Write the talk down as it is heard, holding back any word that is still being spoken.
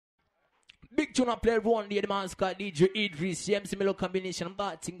Big tune up play one day, the man Scott DJ Idris, CMC Melo combination, I'm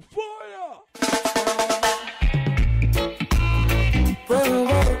batting fire.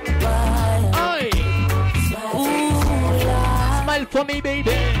 Aye. Smile for me,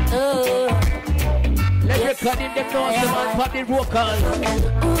 baby. Let's record in them notes, the man for the vocal.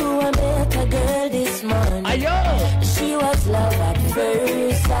 Ooh, I met a girl this morning. Ayo. She was love at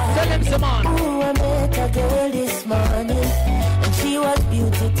first sight. Tell them some man. Ooh, I met a girl this morning, and she was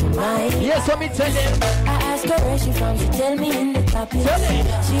beauty to mine. Yes, let me tell them. I asked her where she from, she tell me in the topic.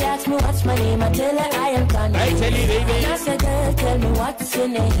 She asked me what's my name, I tell her I am Connie. I tell you, baby. And I said, girl, tell me what's your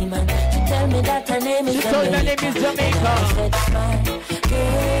name, and she tell me that her name is Jamaica. She told me her name is Jamaica. I said, smile,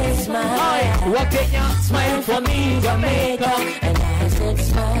 girl, smile. Aye, what can you Smile for me, Jamaica. And I said,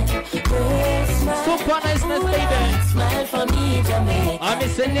 smile, girl, smile. Super niceness, baby. Smile for me, Jamaica. I'm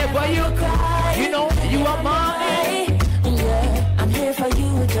missing never you cry. You know you are mine. Yeah, I'm here for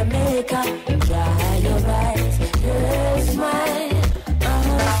you, Jamaica. Dry your eyes, girl, smile.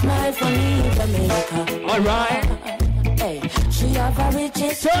 Smile for me, Jamaica. Alright. Hey, she have a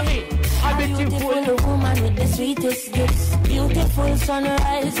richest. Tell me, I'm beautiful woman with the sweetest gifts. Beautiful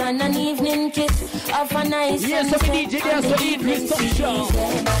sunrise and an evening kiss of a nice. Yes, so we DJ there, so Idris top show.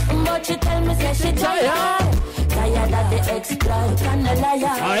 But she tell me say she tired. Tired of the exploit and the liar.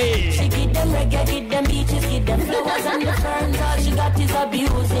 Aye. She give them reggae, give them beaches, give them flowers and the ferns. All she got is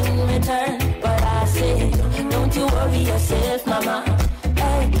abuse in return. But I say, don't you worry yourself, mama.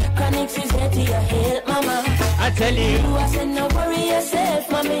 Hey, Chronixx is here to your help, mama. I tell you. I said, no worry yourself,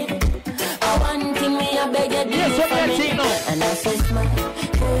 mommy. One thing me I beg you do yes, for me. And I said, smile,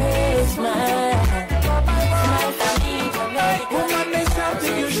 girl, smile. Smile for me, Jamaica. Woman, there's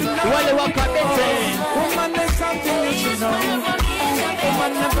something you should know. Well, what can they say? Woman, there's something you should know.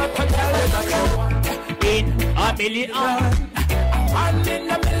 Woman, never forget that you want. In a million. One in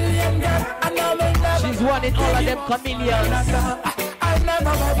a million, girl. I know me never. She's one in all of them chameleons. I'll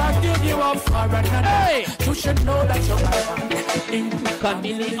never ever give you up for another. Hey. You should know that you're my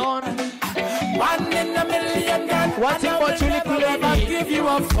chameleon. One in a million, girl. What's it about you, little lady? Give you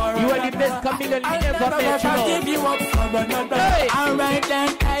up for you are the best chameleon we ever met, I'll give you up for another. Hey. Alright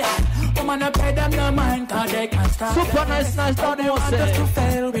then, hey. Woman, I pay them no mind, cause they can't stop. Super nice, down yourself. Just to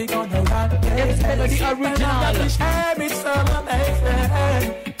fail, we gonna run. Yes, melody original. It's so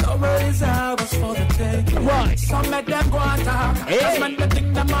amazing. The worries I was for the day. Right. Some make them go and talk. Hey. Just when they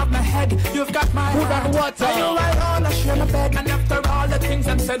think them off my head, you've got my food heart. and water. Are you right on? I share my bed. And after all the things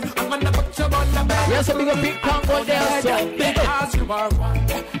I'm said, I'm gonna put you on the bed. Yes, a big pink Congo there, so. Because you are one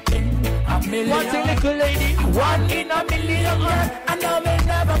in a million. What's it, little lady? One in a million. And I will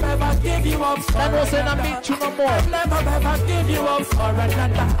never ever give you up for that wasn't a big tune no more. I'll never ever give you up for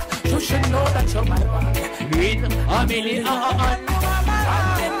another. You should know that you're my one. In a million. One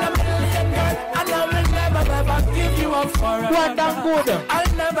in a million, girl. And I will never ever give you up for another. What damn good.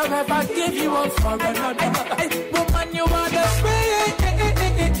 I'll never ever give you up for another. Woman, you are the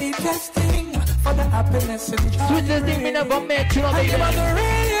sweetest thing for the happiness and joy. Sweetest thing we never met, you know, baby. You are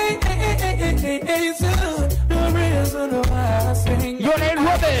the reason why I sing. Your name,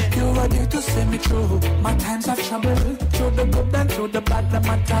 Robin. You are there to see me through my times of trouble, through the good and through the bad. No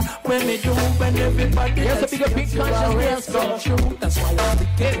matter when me do, when everybody yes, a big conscious true. That's why I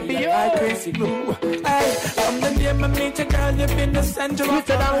became me like crazy blue. Hey, from the day I meet you, girl, you've been the center of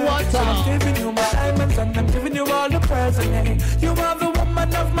my heart. So I'm giving you my diamonds and I'm giving you all the presents. Hey, you are the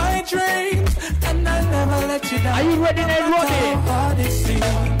woman of my dreams, and I'll never let you down. Are you ready, Nairobi?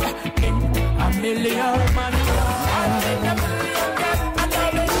 A million man, and in a million, and I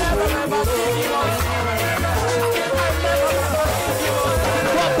will never ever give you up.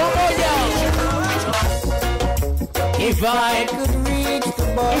 If I could reach the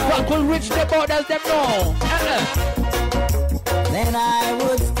borders, if I could reach the borders, them know. Then I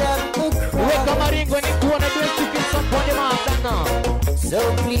would stop the crowd. Wake up, Maringo, and you wanna do it to get some for the master now. So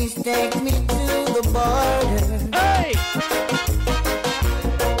please take me to the border. Hey!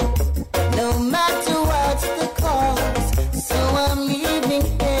 No matter what's the cause, so I'm leaving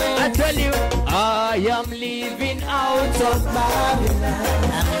here. I tell you, I am leaving out of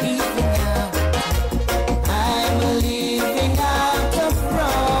Babylon. I'm leaving out. I'm leaving out of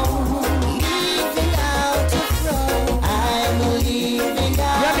Rome. Leaving out of Rome. I'm leaving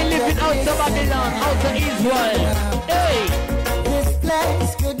out. You have been living out of Babylon, out of Israel. Hey! This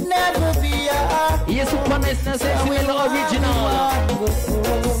place could never be ours. Yes, super niceness, original.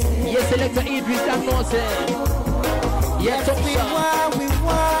 Yes, Selector Idris, that knows it. Yes, we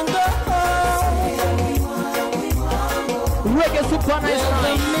want go home. Reggae super nice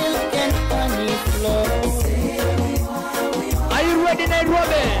night. Milk and honey flow. Are you ready,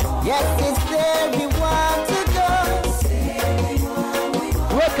 Nairobi? Yes, it's where we want to go.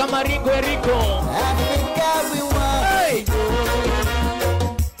 Welcome, Rico Rico. Africa, we want to go.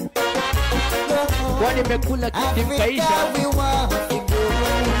 Kwani mekula kiti mkaisha. Africa, we want to go.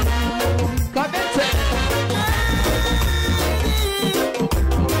 Kabete.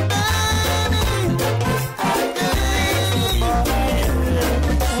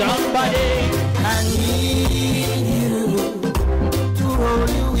 Somebody, I need you to hold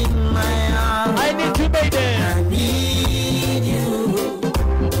you in my arms. I need you, baby. I need you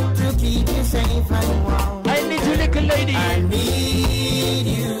to keep you safe and warm. I need you, little lady. I need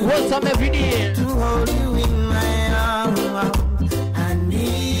you Want some every day. to hold you in my arms. I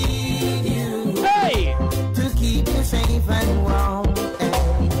need you Hey, to keep you safe and warm.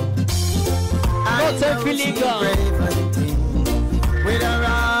 I What's that know feeling, she's girl? brave and thin, with her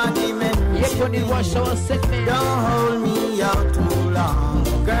argument. you couldn't wash our segment. Don't hold me out too long,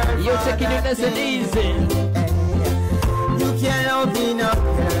 girl. You're for taking it that nice and thing. easy. You can open up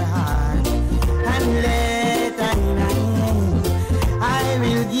your heart and let I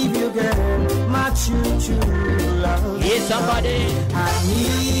will give you, girl, my true love. Yes, somebody. I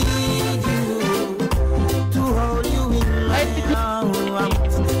need you to hold you in my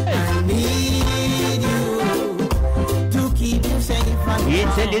arms. I need you to keep you safe and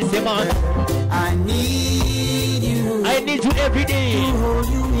It's a warm. listen, man. I need you I need you every to day. hold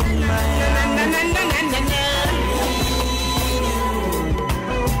you in my arms.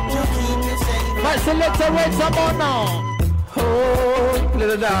 To keep you safe. My selector, wait some more now. Oh, little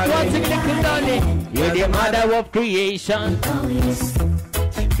One darling, thing, little darling. You're the mother of creation.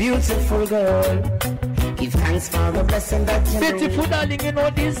 beautiful girl. Give thanks for the blessing that you bring. Beautiful darling, you know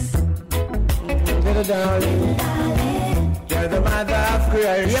this. Little darling, you're the mother of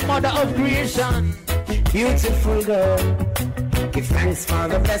creation. You're mother of creation. Beautiful girl. Give thanks for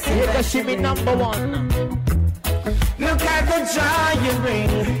the blessing You're that the you shimmy bring. number one. Look at the joy you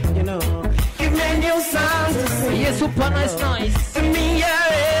bring, you know. Give me new songs to sing. You're super nice. To me, you're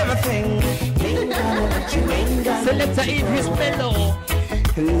everything. Selector Idris Mello.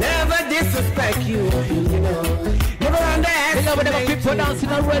 Never disrespect you, you know. Never You underestimate know whenever people dancing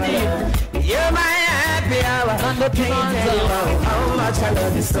already. You're my happy hour. And the Can't tell you Pinanza. how much I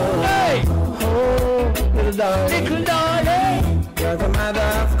love you so. Hey, Oh, little darling, little darling. you're the mother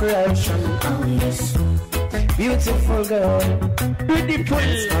of creation. Beautiful girl, Beautiful.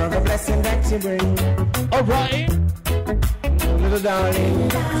 for the blessing that you bring. Alright. Little darling,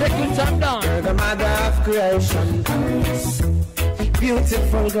 Take your time down. you're the mother of creation.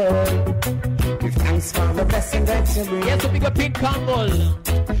 Beautiful girl, give thanks for the blessing that you bring. Yes, so big a pink candle.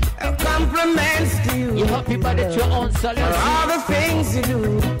 Compliments to you. You happy about it, your own For salary. all the things you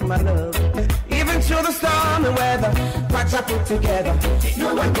do, my love. Even through the stormy weather, what I put together,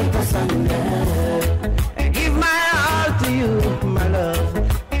 no one can pass under. I give my all to you, my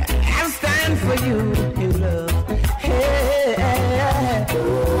love. I'll stand for you in love. Hey,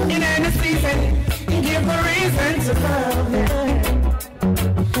 in any season, give a reason to love.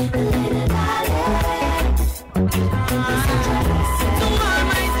 To all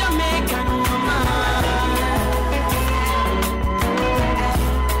my Jamaican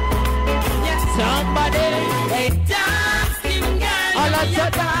Somebody. hey, dancing girl, All I you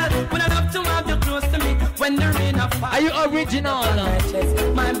said- got. When I love to have you close to me, when the rain of fire. Are you original? My chest,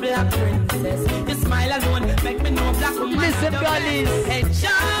 my black princess. Your smile alone make me know black woman. Listen, girlies. Hey,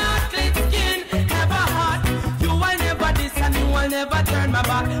 chocolate skin, have a heart. You will never diss and you will never turn my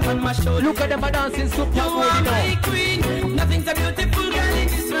back on my shoulder. Look at them a dancing super You good, are you my know. queen. Nothing's a beautiful girl in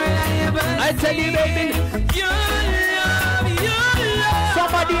this world I ever I tell you, baby. Your love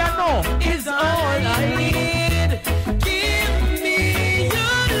Somebody I know. is all I need. Give me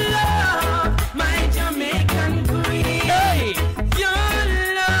your love, my Jamaican queen. Hey, Your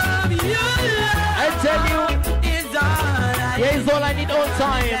love I tell you. is all I Yeah, it's all I need all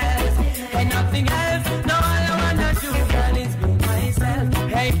time. need. And nothing else. No, all I wanna do, girl, is be myself.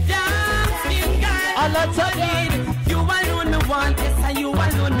 Hey, dancing girl, All I tell you. you alone me want, yes, and you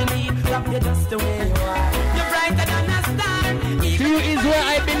alone me need. Love you just the way you are. You're brighter than a star. To you is where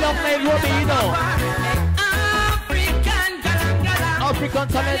I belong, Nairobi, you know. African galangala. African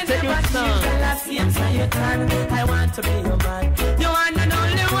talented youth now. I want to be your man. You are the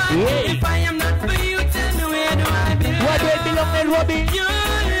only one. Yeah. If I am not for you, tell me where do I belong? Where do I belong, Nairobi? Your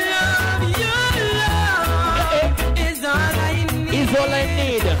love is all I need. Is all I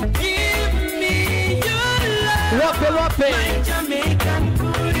need. Give me your love, Wappe. my Jamaican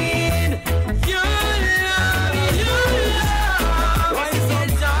queen. Your love is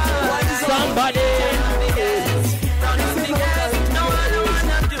all. Somebody.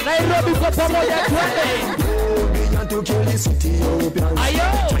 Nairobi for Pamoya 20. To kill the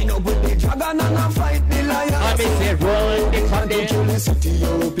Ethiopians. Join up with the dragon and I fight the lions. I say roll the to kill the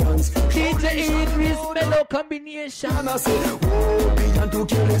Ethiopians. DJ Idris mellow combination. And I say, oh, begin to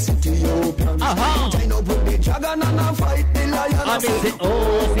kill the Ethiopians. Join up with the dragon and I fight the lions. I say,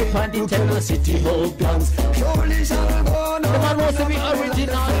 oh, the bandit to kill the Ethiopians. Surely shall go now. The man wants to be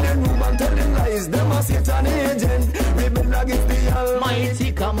original. Telling woman, telling lies, them a Satan agent. Rebel against the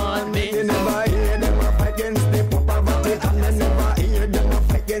Almighty commandment. You never hear them a fight against the poverty, and you never hear them a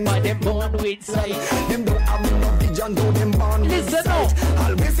fight against. But them born with sight. Them don't have no vision, though them born with sight. Listen up.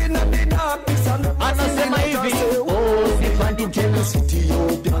 Always in the darkness and I know say my evil. Oh, the bandit to the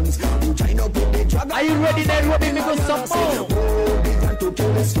Ethiopians who join up with the dragon. Are you ready, Nairobi? Me go some more. Oh, begin to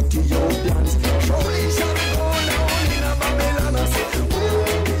kill the Ethiopians. Surely shall go down in a Babylon. I say, oh,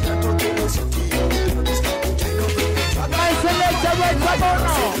 begin to kill the Ethiopians. Join up with the dragon. My selector, right, come on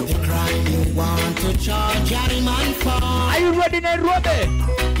now. The crime you want to charge him and for. Are you ready, Nairobi?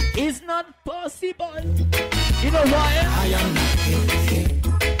 It's not possible. You know why? I am not guilty.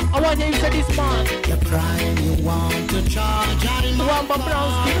 I want you to say this man. The crime you want to charge him and Wamba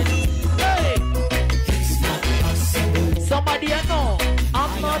Brownski. Hey. It's not possible. Somebody I know.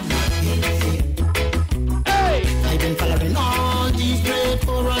 I'm not guilty. Hey. I've been following all these great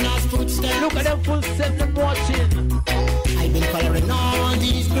forerunners' footsteps. Look at them full seven watching. I've been following all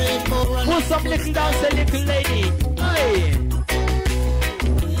these great forerunners. Put some little dance, a little lady. Hey.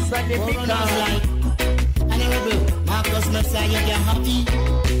 Sunday Forerunners like Honorable Marcus Messiah, get happy.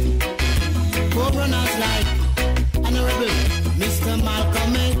 Forerunners like Honorable Mr.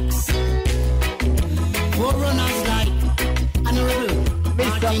 Malcolm X. Forerunners like Honorable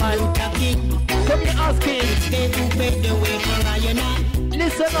Mr. Martin Luther King. Come here asking. It's they who paved the way for I and I.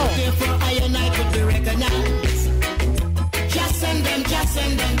 Listen up. Therefore I and I could be recognized. Just send them, just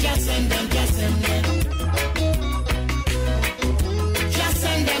send them, just send them, just send them. Just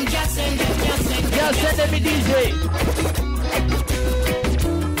send them, just send them, just send them. Just send them a DJ.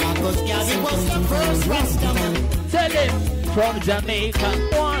 Marcus Garvey was the first Rastaman. Tell him from Jamaica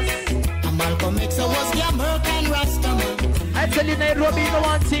once. And Malcolm X was the American Rastaman. I tell you Nairobi, you know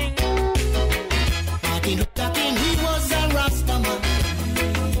one thing. Martin Luther King, he was a Rastaman.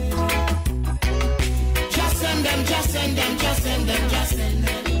 Just send them, just send them, just send them, just send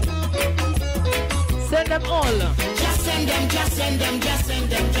them. Send them all. Just send them, just send them, just send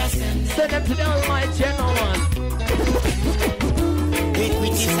them, just send them. Send them to the Almighty General. With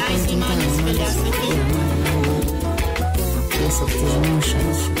criticizing man's philosophy. Yes, of the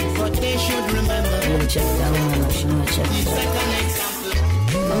emotions. But they should remember. We'll check that one. Check The that. second example.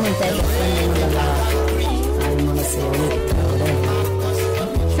 I'm going to take a friend in the law. I'm going to say it.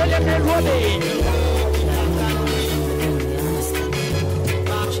 Whatever. Tell them Nairobi.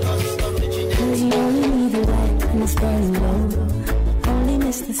 Cause you only need the light and it's burning low. Only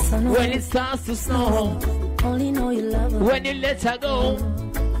miss the sun When it starts to snow. Only know you love her. When you let her go.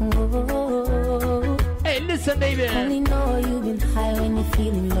 Oh, Hey, listen, baby. only know you've been high when you're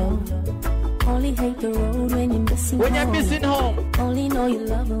feeling low. Only hate the road when you're missing When home. you're missing home. Only know you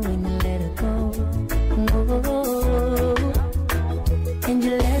love her when you let her go. And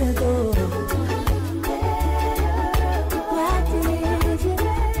you let her go. Why did you let her go?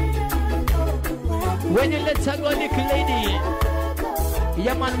 When you let her go, little lady.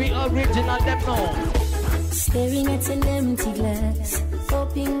 Yeah, man, we original, them know. Staring at an empty glass,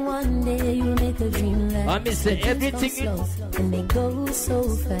 hoping one day you'll make a dream last. I miss But everything dreams go slow, and they go so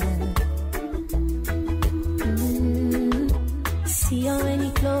fast. See how when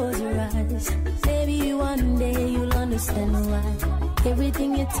you close your eyes, maybe one day you'll understand why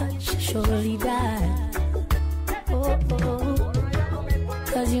everything you touch surely dies. Oh, oh.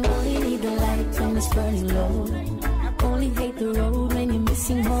 Cause you only need the light when it's burning low. Only hate the road when you're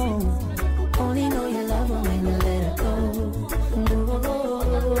missing home. Only know you love her when you let her go.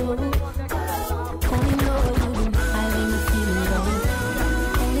 Only know you've been high when you're feeling low.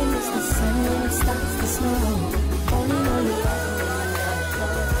 Only miss the sun when it starts to snow. Only know you love her when you let her go.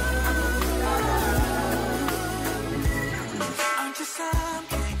 Aren't you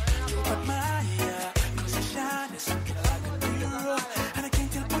something to admire? 'Cause you shine is something like a mirror, and I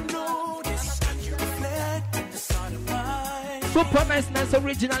can't help but notice you reflect in the sun of mine. Super nice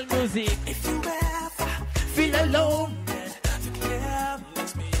original music. If you ever Feel alone. the clear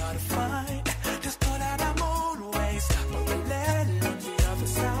makes me hard to find, just know that I'm always a little on the other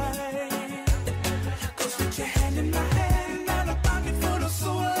side. 'Cause with your hand in my hand and a pocket full of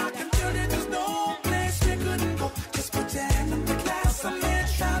soul, I can tell that there's no place we couldn't go. Just put your hand on the glass, I'm here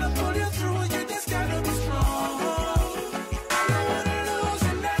trying to pull you through. You just gotta be strong. I don't wanna lose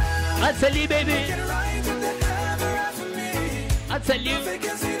you now. I tell you, baby. I tell you.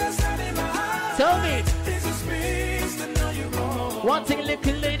 Tell me. One thing,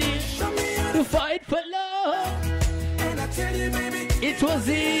 little lady, to fight for love. And I tell you, baby, it was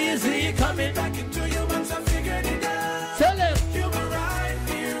easy coming back into you once I figured it out. Tell him. You were right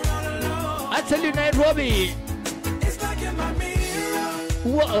here all alone. I tell you, Nairobi. It's like you're my mirror.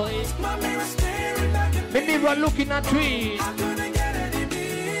 Whoa. My mirror staring like a mirror. Mirror looking at trees. I couldn't get any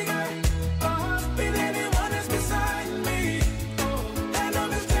bigger. With anyone else beside me. And all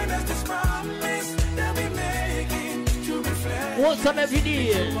this time as this promise that we making to reflect. What's on every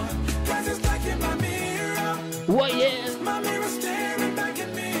day? Cause it's like in my mirror. What, yeah? My mirror staring back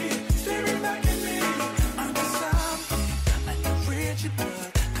at me. Staring back at me. I'm the something like a rigid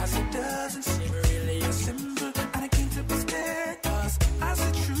blood. Cause it doesn't seem really as simple. And I can't to be scared. Cause I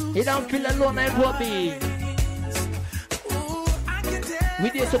see true. You don't feel alone, Nairobi.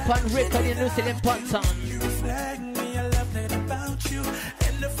 With this upon record in New Zealand Panton. You reflect me, I love that about you.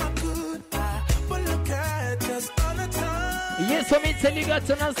 And if I could, I would look at just all the time. Yes, for me, tell you got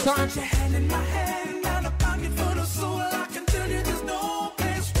to understand. Put your hand in my hand, down a pocket full of soul. I can tell you there's no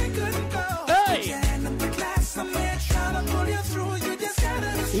place we couldn't go. Hey! Put your hand in the glass, I'm here trying to pull you through. You just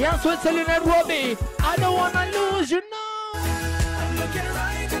gotta. Yes, we're telling Nairobi. I don't wanna lose you now. I'm looking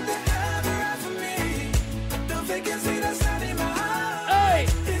right at the ever after me. Don't think you see the sun in my eyes.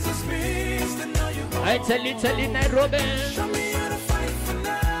 I tell you, Nairobi. Show me how to fight for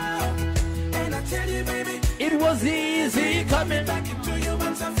now. And I tell you, baby, it was easy coming back into you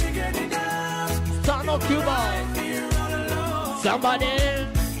once I figured it out. Son of Cuba. Somebody.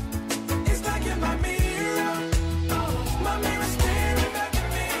 It's like in my mirror. My mirror staring back at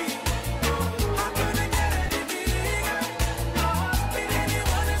me. I couldn't get any bigger. With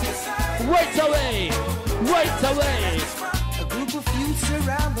anyone else beside me. Wait away. A group of youths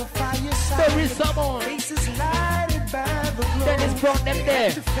around the fireside. There is someone. Faces lighted by the glow. Then it's brought them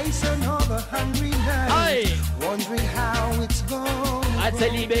there. To face another hungry night. Aye. Wondering how it's gone. I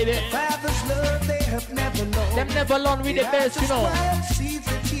tell you, baby. Father's love they have never known. Them never learn with the best, you know.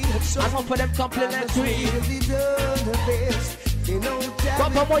 I'm not for them complaining to you.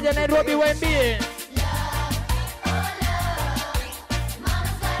 Papa moja Nairobi wembi.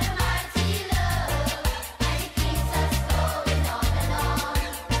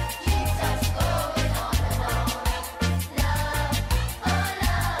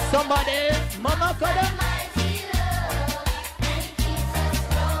 Somebody, Mama Kada.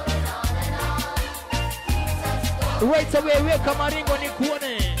 Wait away, weka maringo ni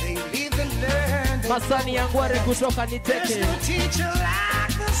kuone. Masani yangware kutoka niteke.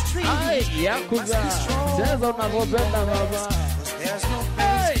 Ay, yakuza. Cheza unavyopenda baba.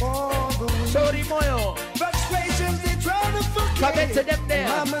 Hey, sorry moyo. Kabete them there.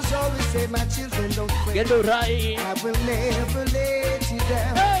 Mamas always say my children don't quit. Get the right. I will never let you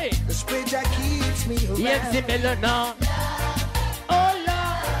down. Hey, the spirit that keeps me around. yes, Melona. Oh Lord.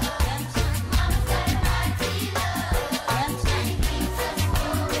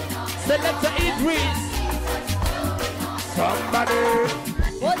 Selector Idris. Somebody.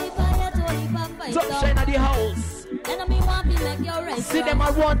 Top shine at the house. See them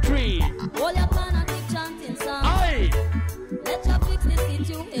at 1-3. Aye.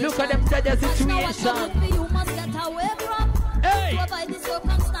 Look at them judge the situation. Hey. Provide the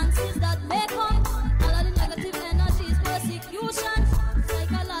circumstances that may come. All of the negative energies, persecution,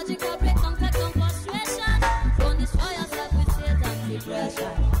 psychological breakdown, frustration. Don't destroy yourself with Satan's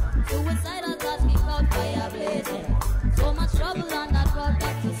depression. Suicidal thoughts keep out fire blazing. So much trouble on that road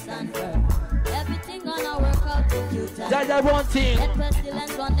back to stand firm. Everything gonna work out in due time. That's one thing. Let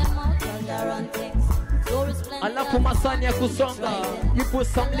pestilence run them out, cause they run things. Allah kumasanya kusonga. You put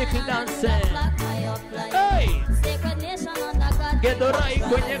some little dance. Hey! Get the right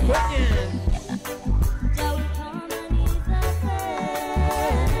kwenye.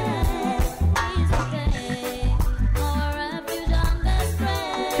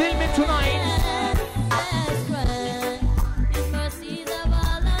 Feel me tonight.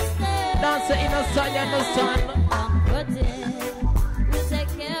 Dance in a style, understand?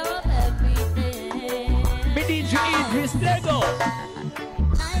 DJ Idris, let go.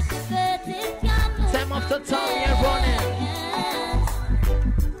 Time after time, you're running.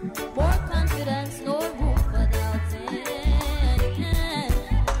 More confidence, no room for doubting.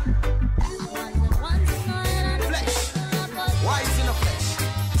 Flesh, why is in a flesh?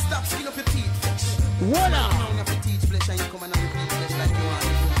 Stop skin up your teeth, flesh. Voila. You teach flesh and you come and repeat flesh like you want to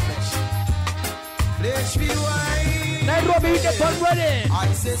do flesh. Flesh be wide. Nairobi, the fun ready. I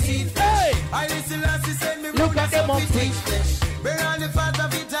say seed flesh. I listen as he said me. Look at them on feet.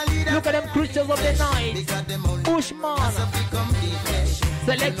 Look Look at them creatures of the night. Bushman.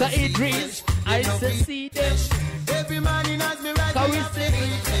 Selector Idris. I see them. Every man in us me right. Can we sing?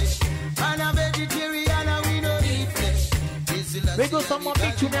 And a vegetarian and we no eat flesh. We go some more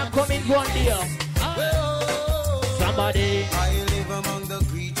picture and come in one day. Somebody. I live among the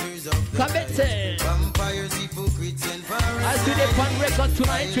creatures of the night. Vampires, hypocrites and parasites. I see them on record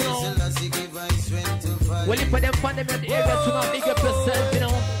tonight, you know. Well, if them find them in the area tonight, big up yourself, you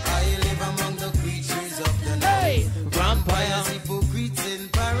know. I live among the creatures of the night. Hey, vampires, hypocrites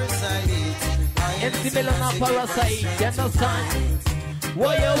and parasites. MC Melon and parasite, you understand?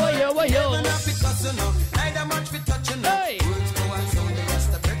 Woyo, woyo, woyo. Neither much for touching. Hey. Words go on sound, the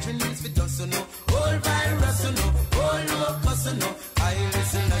rest of veteran needs for dust, no. All virus, no. All locust, no. I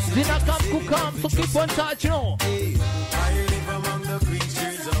listen, Zina come, so keep on touch, you know. I live among the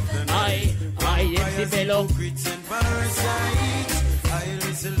creatures of the night. I MC Melon. Hypocrites and parasites. I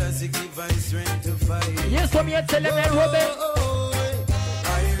listen, as it give I strength to fight. Yes, from here, tell them, Robert.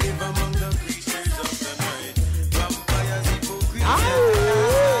 I live among the creatures of the night. Vampires, hypocrites.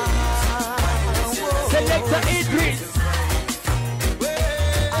 Selector Idris.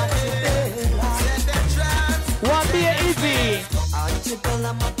 One beer easy.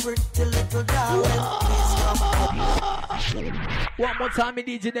 One more time,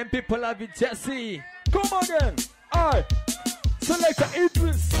 DJ, them people have it, Jesse. Come on then. Alright. Selector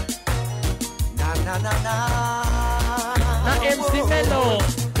Idris. Now MC Mello.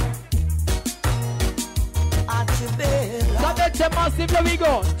 Selector Massive, here we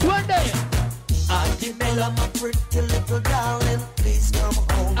go. 20. Akimela, my pretty little darling, please come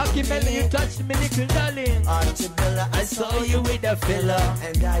home. Akimela, you touched me, little darling. Akimela, I saw you with a fella,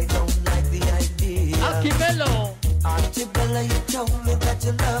 and I don't like the idea. Akimela, Akimela, you told me that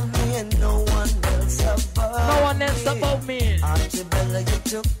you love me and no one else above me. No one else above me. Akimela, you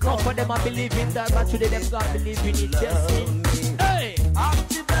took no for them I believe in that, but today them God believe in it. Yes, hey.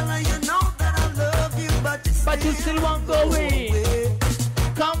 Akimela, you know that I love you, but you still won't go away.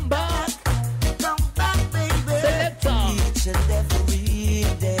 Come back. Selector. Each and every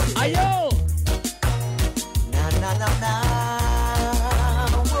day. Ayo. Na na na na.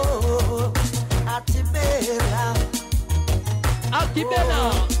 Whoa. Akimela. Akimela.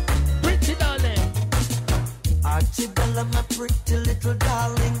 Pretty darling. Akimela, my pretty little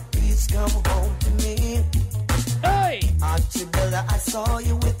darling, please come home to me. Hey. Akimela, I saw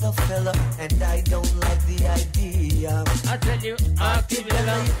you with a fella, and I don't like the idea. I tell you,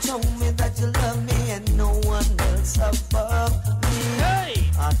 Akimela, you told me that you love me and no one else above me. Hey.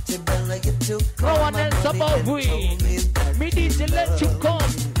 Akimela, you took no one else above me. Me need to let you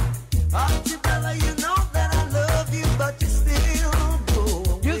come. Akimela, you know that I love you, but you still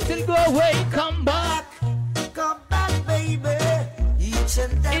go. You still go away. Come back. Come back, baby. Each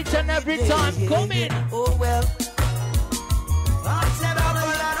and every time. Come in. Oh well. Akimela, I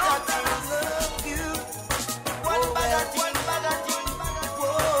love you. One bag of another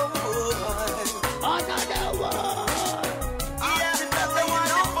one.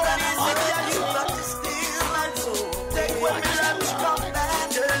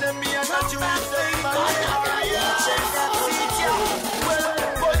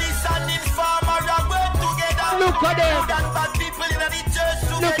 Look at them.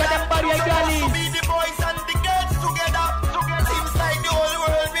 Look at them body and galleys.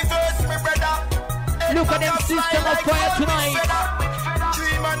 Look at them system of fire tonight.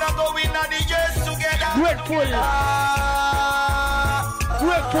 Grateful.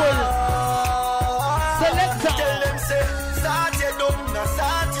 Grateful. Selector.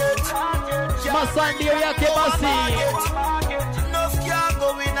 Masandi Oyake Masi.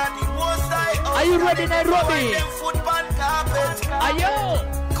 Are you ready, Nairobi? Are you?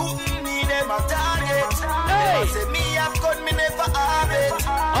 Hey.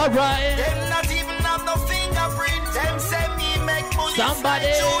 Alright. Them not even have no fingerprint. Them say me make money.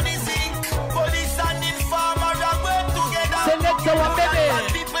 Somebody. Police and informer are work together. Selector one baby.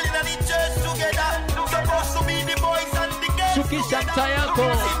 People in the church together. Supposed to be the boys and the girls. Shuki Shantayako.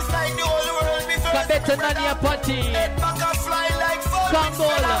 Seems like the whole world be first. Kabete Nania Party. Head back and fly like fun.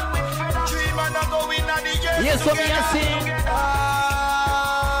 Kambol. Dream and I go in the church. Yes, so me a sing.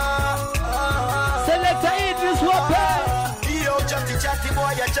 Selector Idris Whopper. Yo, chatty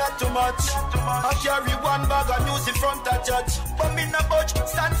boy, you chat too much. I carry one bag of news in front of judge. But me no budge,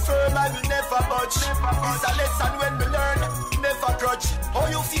 stand firm, I will never budge. It's a lesson when we learn, never grudge. Oh,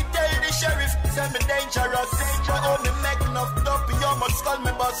 you feel tell the sheriff, send me dangerous. But only make enough up, you must call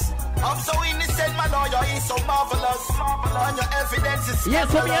me boss. I'm so innocent, my lawyer is so marvelous. And your evidence is yes,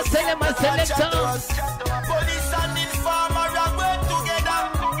 so me a tell my selector. Police and informer are work together.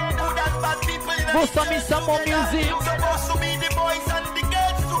 Go some more music. Supposed to be the boys and the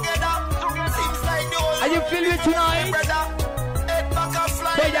girls together. Seems like the whole Are you feeling it tonight?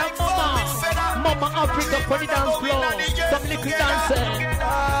 For your mama Africa for the dance floor. Some little dancing.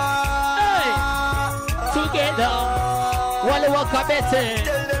 Hey, together. While you walk a better.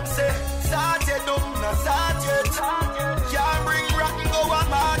 Tell them say, Sergeant, no Sergeant. Can't bring rock and go on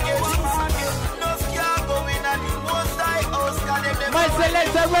market. No can't go in and the most high house. My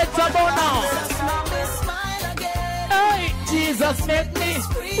selector red about now. Hey, Jesus make me.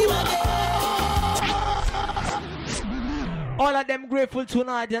 All of them grateful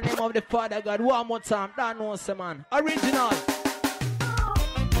tonight in the name of the Father God. One more time. That knows the man. Original.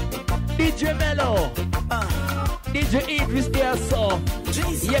 DJ Mello. DJ Idris there so.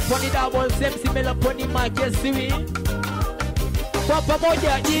 Yet on the double MC Mello on the mic. Yes, see me. Papa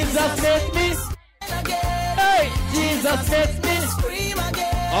Moja, Jesus make me. Hey, Jesus make me.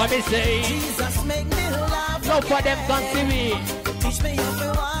 Oh, me say. Jesus make me laugh. No for them can see me. Teach me how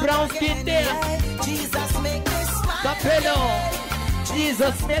to walk. Brown skin there. Jesus make me smile. Capello.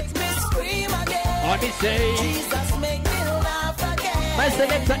 Jesus makes me scream again. On me say. Jesus make me laugh again. My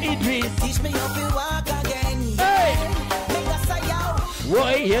selector Idris. Teach me how to walk again. Hey. Make us say yo.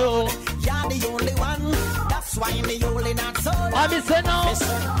 Why you? You're the only one. That's why I'm the only not so. I me say no.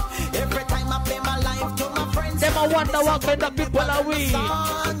 Every time I play my life to my friends. Them I wonder what kind of people are we.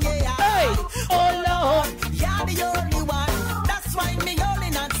 Hey. Oh Lord. You're the only one. That's why I'm the only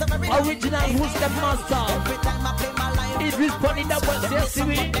not so. Original who's the master. Every time I play my life. Idris putting that one there, see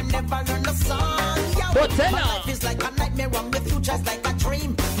me. Them never learn the song. But tell my her. life is like a nightmare, the future's like a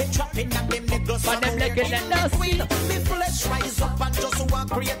dream. They trapping and them niggas. But them like it and me flesh rise up and just want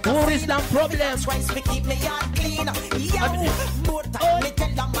to create who is the problem? Twice we keep me heart clean. Yo, more time me tell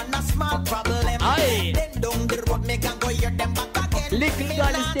them man a small problem. Aye. Then down the road me can go hear them back again. Little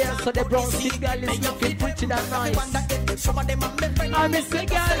girl is there, so the brown skin girl is looking pretty and nice. Some of them are my friends. I miss a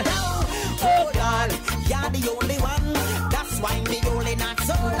girl. Oh girl, you're the only one. That's why I'm the only not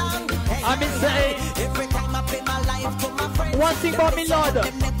so long. Hey, I miss say. Every time I play my life to my friends. One thing about me, Lord.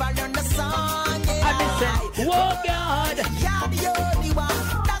 Them never learn the song. Yeah. I miss say. Oh God. You're the only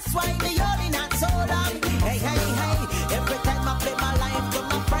one. That's why I'm the only not so long. Hey, hey, hey. Every time I play my life to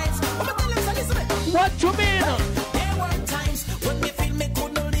my friends. What you mean? There were times when me feel me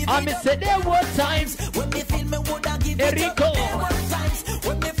couldn't live. I miss say there were times when me feel me woulda give it Erico. up. There were times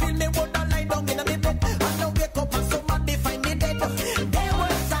when me feel me woulda lie down in a me bed and now wake up and somebody find me dead. There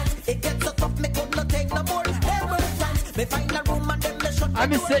were times it gets so tough me couldn't take no more. There were times me find a room and them they shut I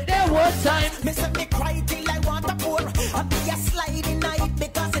miss say there were times. Me say me cry till I want to pour and be a sliding night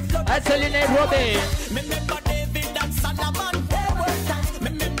because it flood. I tell you Nairobi. Me remember David and Solomon. There were times me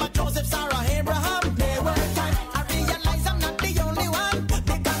remember Joseph, Sarah, Abraham. There were times I realize I'm not the only one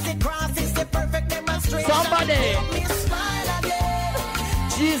because the cross is the perfect demonstration. Somebody. Me smile again.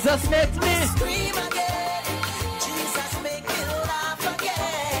 Jesus makes me Scream again. Jesus make me laugh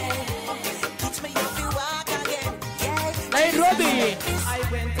again. Teach me how to walk again. Yeah. Nairobi. I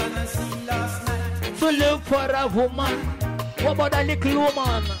went on a sea last night. To look for a woman. What about a little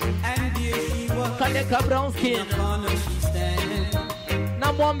woman? And here she was. Kaleka brown skin. Corner she stand.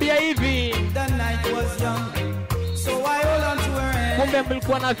 Namwambia hivi. The night was young, so I hold on to her hand. Kumbe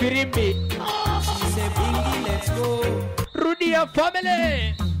mlikuwa na firimbi. She said, Bingy, let's go. Rudia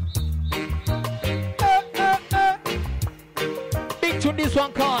family. Big tune this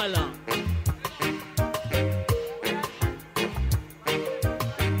one call.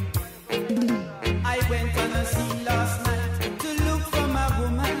 I went on a sea last night to look for my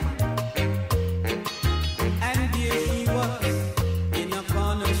woman, and here she was in a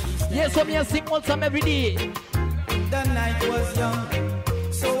corner she stand. Yes, so me a sing one time every day. The night was young,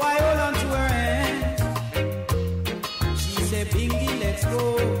 so I hold on to her hand. She said, Bingy, let's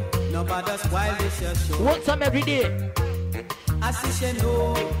go. Nobody spoil this your show. One time every day. I said,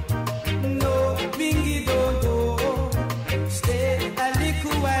 no, no, Bingy, don't go. Stay a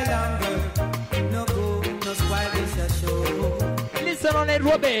little while longer. No go, no spoil this your show. Listen on it,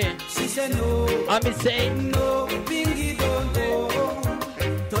 Robbie. She said, no, I'm saying, no, Bingy, don't go.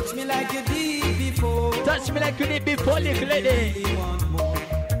 Touch me like you did before. touch me like you did before, little lady. Really want more.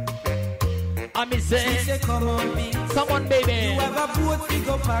 I'm She saying, said, come on, me. come on, baby. You have a boat, we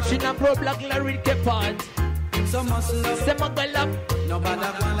go park. She not pro black Larry part. Some muscle up. Say my girl up. Nobody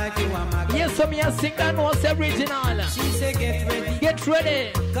one like you, I'm a girl. Yes, so me a sing that was original. She said, get ready. Get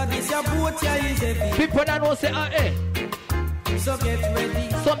ready. Cause this your boat, yeah, is heavy. People that know say, ah, eh. So get ready.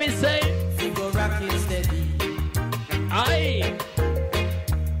 So me say, We go rockin' steady. aye.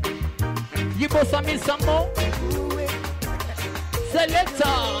 You both me some more.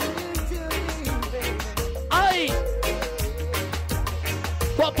 Selector.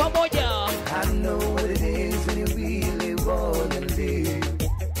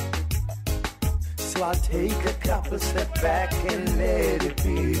 I'll take a couple step back and let it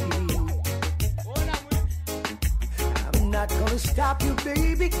be. I'm not gonna stop you,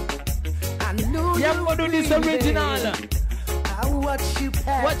 baby. I know you're gonna do this original. I watch you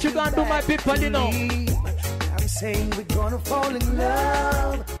pass. What you gonna do, my people, you know? I'm saying we're gonna fall in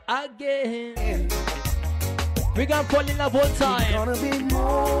love again. We're gonna fall in love one time. We're gonna be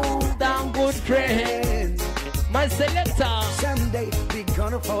more than good friends. My selector. Someday we're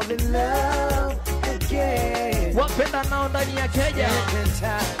gonna fall in love again. What better now than you can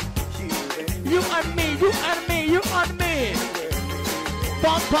you and me, you and me, you and me.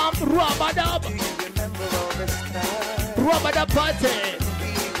 Pump, pump, rubber dub. Rubber dub party.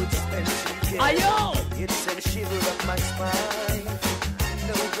 Ayo.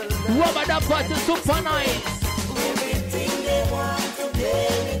 Rubber dub party super nice.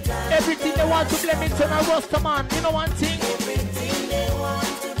 Everything they want to blame it on a roster man. You know one thing? Everything they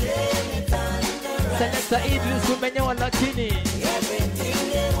want to blame it on the Selector Idris who many one lakini.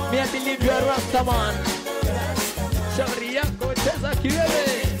 Me I believe you're a rasta man. Shauri yako cheza kiwewe.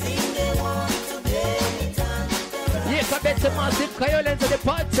 Yeah, kabete massive Kayole to the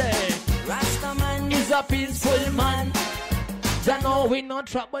party. Rasta man is a peaceful man. Don't know we not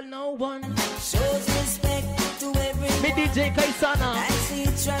trouble no one. Shows respect to everyone. Me DJ Kaisana. I see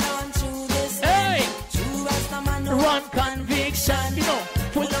it run through this. Hey! True Rasta man. Run conviction. You know,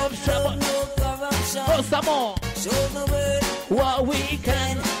 full of trouble. No corruption. Oh, some more. Show the world what we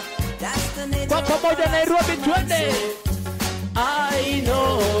can. That's the nature. Papa Moja Nairobi 20. I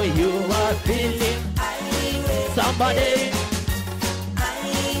know you are feeling somebody. I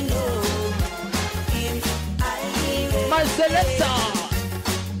know him. My selector.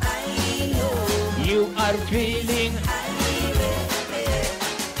 I know you are feeling.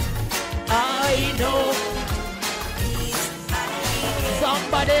 I know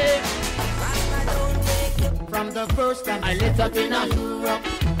somebody. From the first time I lit up in a Europe,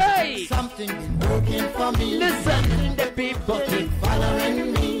 hey, something been working for me. Listen, the people keep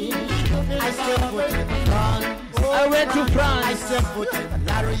following me. I still put in France. I went to France. I still put in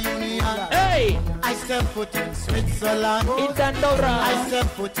La Reunion. Hey, I still put in Switzerland. In Andorra. I still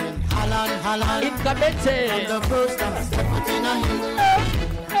put in Holland. In Cabete. From the first time I stepped foot in a Europe,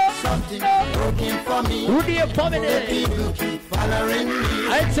 something working for me. Rudy Pomini. The people keep following me.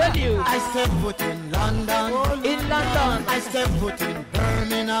 I tell you. I step foot in London. In London. I step foot in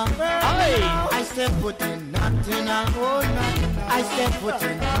Birmingham. I step foot in Nottingham. I step foot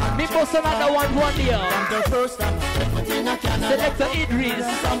in Before another one year. From the first time I step foot in a Canada. Selector Idris.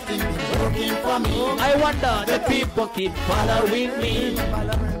 Something been working for me. I wonder the people keep following me.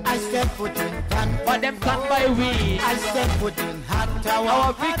 I step foot in Canada. But them can't buy weed. I step foot in Ottawa.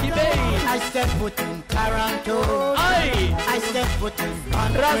 Our Vicky Bay. I step foot in Toronto. I step foot in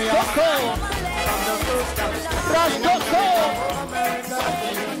Montreal. Rastoko.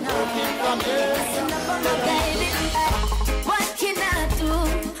 What can I do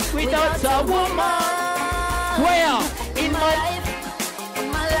without a woman? Where? In my life? In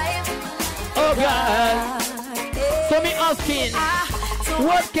my life? Oh God. So me asking,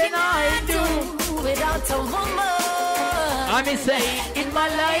 what can I do without a woman? I mean say, in my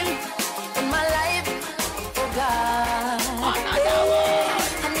life. In my life, oh God. Another one.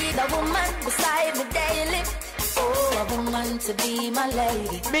 I need a woman beside me daily. Oh, a woman to be my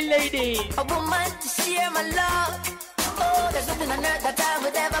lady. Me lady. A woman to share my love. Oh, there's nothing on earth that I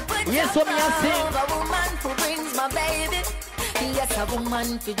would ever put yes, above. A woman who brings my baby. Yes, a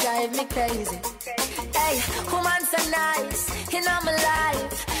woman who drive me crazy. Hey, woman so nice in my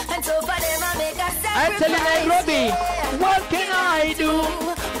life. And so for them I make a sacrifice. I tell you Nairobi, what can I do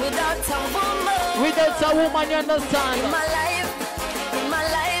without a woman? Without a woman, you understand? In my life,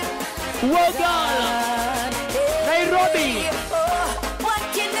 whoa girl, Nairobi. What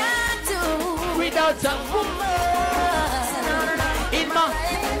can I do without a woman? In my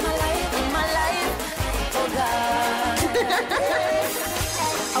life, oh God.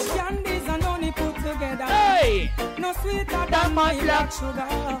 Candies and honey put together. Hey, no sweeter than my black sugar.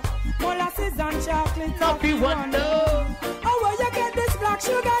 Molasses and chocolate. No be wonder. Oh, where you get this black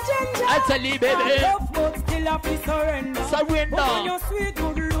sugar ginger? I tell you, baby. Love but still have to surrender. Surrender. Your sweet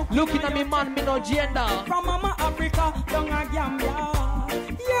good look. Looking at me, man, me no gender. From Mama Africa, down a Gambia.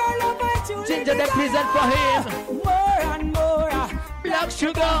 Your love I truly Ginger, they present for him. More and more. Black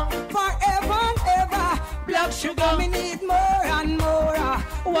sugar. Forever and ever. Black sugar. We need more and more.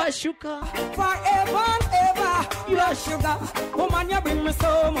 What sugar? Forever and ever. Black sugar. Woman, you bring me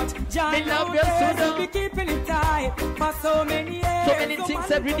so much joy. Me love you so much. Be keeping it tight for so many years. So many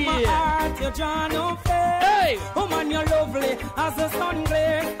things every day. My heart, you draw no fair. Hey. Woman, you're lovely as the sun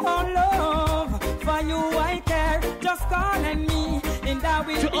glares on love. For you I care, just call on me. And I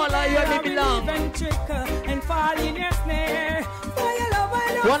will to all of you, I belong. And trick and fall in your snare. For your love,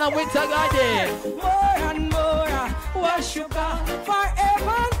 I love Wanna win Tagade. more and more. What sugar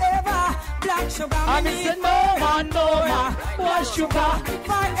forever and ever. Black sugar. I said more and more. What sugar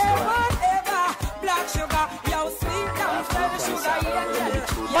forever and ever. Black sugar. Yo, sweet down, steady sugar,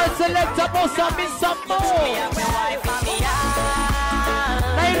 angel. My selector must have been some more.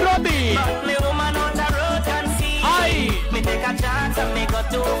 Nairobi. Me woman on the road and see. Aye. Me take a chance and me go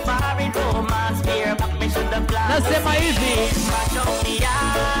too far in romance. Fear back me should have planned. That's my easy.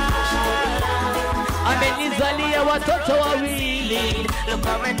 Amenizalia watoto wawili. Look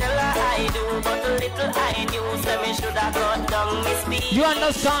how me tell her I do, but little I knew. Say me should have gone down me speed. You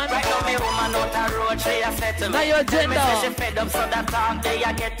understand? Right now me woman out the road, she a said to me. Now your agenda. Me say she fed up so that talk they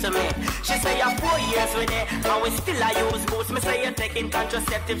a get to me. She say you 4 years with it, and we still a use boots. Me say you taking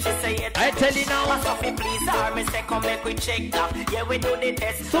contraceptive, she say it. I tell you now. My Sophie please her, me say come make we check that. Yeah we do the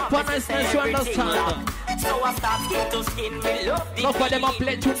test. Super niceness, you understand? So I start skin to skin, me love the no for them a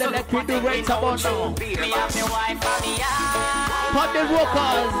play to the like we do right about now. Me have me wife and me yard. Pop the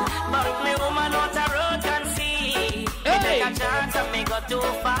rockers. But me woman out the road can see. Hey. Me take a chance and me go too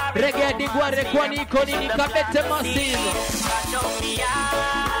far. Reggae di guare kwani koni ni kabete massive.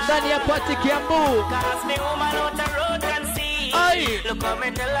 Dani apati kiambu. Cause me woman out the road can see. Aye. Look how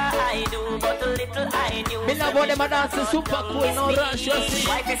me tell her I do, but little I knew. Me love how them a dance super cool, no rush, you see.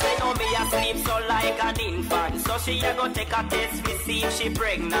 Wife say no me asleep so like an infant. So she a go take a test to see if she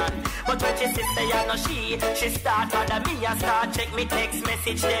pregnant. But when she sister ya no she start bother me a start check me text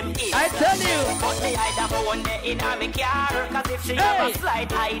message them in. I tell you. But me hide the phone there in a me car. Cause if she have a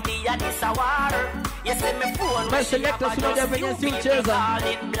flight ID and this a war. You see me phone my selector sino de venye si ucheza.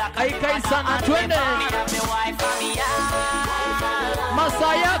 Ay kaisa na twende. Me have me wife and me yard.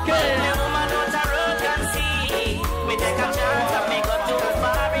 Masayake. Me woman out the road can see. Me take a chance and me go too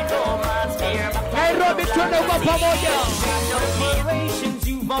far in romance. Fear back Nairobi twende kwa pamoja. Generations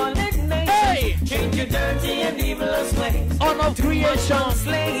you violent nations. Hey. Change your dirty and evilest ways. On of creation.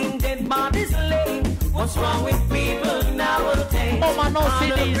 Slain, dead bodies laying. What's wrong with people nowadays? Oh man, no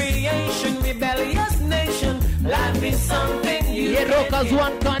see this. Creation, rebellious nation. Life is something you Yeroka's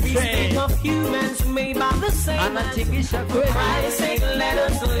one country. We speak of humans made by the same. Anatingisha For Christ's sake, let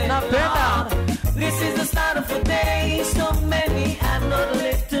us live. Napenda. This is the start of a day. So many have not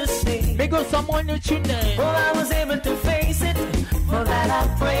lived to see. Because someone you tune in. Well, I was able to face it. For that I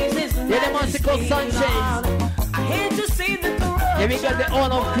praise His majesty. I hate to see the corruption. Yeah, we got the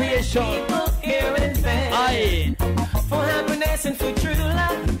all of creation. Here in bed. Aye. For happiness and for true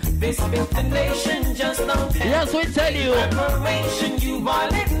love. This filthy nation just don't care. Yes, we tell you. Reformation, you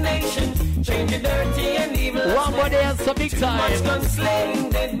violent nation. Change your dirty and evil. One body has some big time.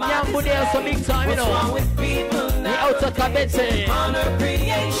 One body has some big time, you know. What's wrong with people now? The outer cabete. Honor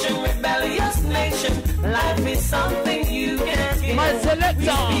creation, rebellious nation. Life is something you can't get. My selector.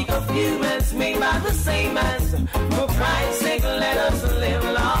 We speak of humans made by the same hands. For Christ's sake, let us live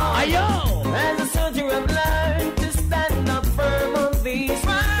long. Ayo. As a soldier, I've learned to stand up firm on these feet.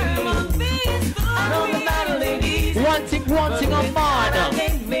 And on the battle, ladies. One thing on mad.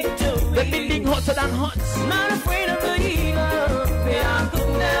 The building hotter than hot. Not afraid of the evil. I could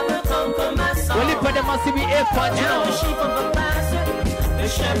never conquer my soul. Well, if them must be a punch, you know. The sheep of the pasture, the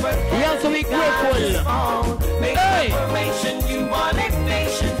shepherd. We have to be grateful. Make reformation, you want a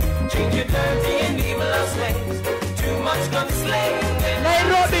nation. Change your dirty and evilous ways. Too much gun-slaying.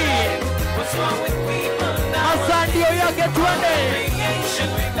 Nairobi. What's wrong with people now? Asandio, you get to Creation,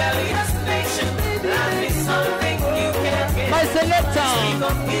 rebellious nation. Life is something you can't get. My selector. Speak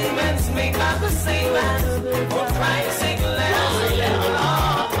of humans made by the same hands. For Christ's sake, let us live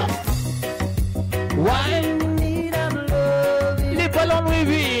long. Why? Live alone with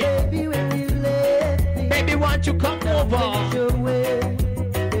me. Baby, won't you come over?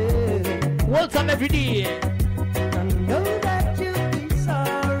 One time every day. I know that you'll be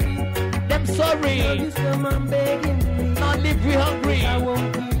sorry. Them sorry. Not live we hungry. I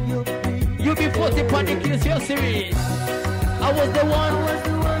won't give you free. You be 40 upon the kiss, you're serious. I was the one who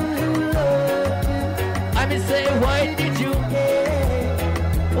loved you. I mean say, why did you?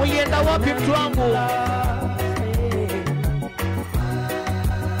 We end up in trouble.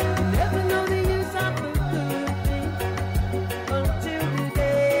 Never know the use of a good thing until the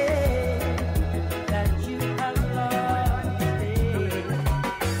day that you have lost it.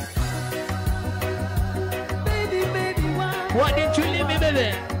 Baby, why? Why didn't you leave me, baby?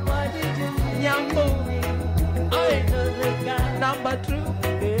 Why did you leave me? Aye. Number 2.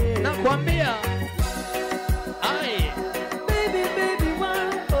 Nakwambia. Aye. Baby,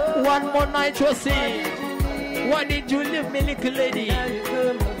 why? One more night you see. Why did you leave me, little lady?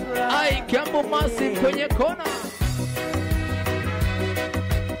 I Cambo Massive kwenye kona.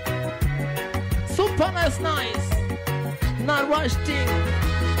 Super nice. Not rush thing.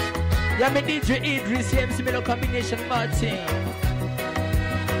 Yeah, me DJ Idris, MC Melo combination bad thing.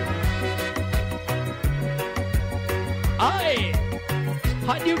 Aye.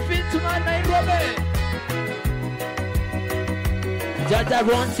 How do you feel tonight, Nairobi? Jaja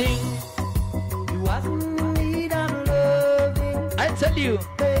wanting. You wasn't in need of loving. I tell you.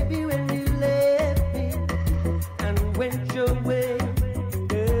 Baby, when you left me and went your way.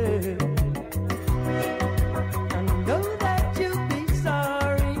 I know that you'll be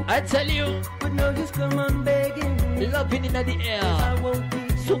sorry. I tell you. But no, just come on begging me. Loving in the air. I won't be.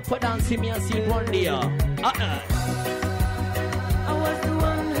 Super dancing me and see one day.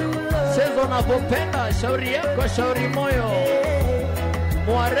 Chezo na popenda, shauri yako, shauri moyo.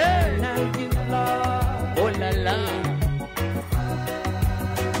 Mware. Oh la la.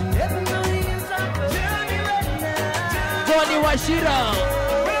 Johnny Washira.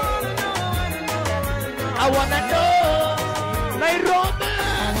 I wanna know. Nairobi.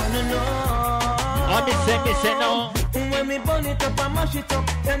 I me say no. When me burn it up, I mash it up.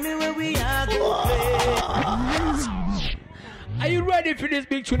 Tell me where we are going. Are you ready for this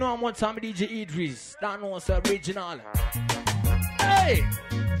big tune one more time, DJ Idris? That was original. Hey!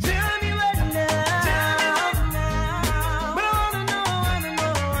 Tell me right now. But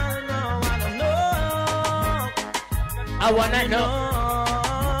I wanna know.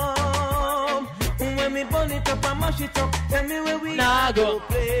 When me burn it up, I mash it up. Tell me where we are go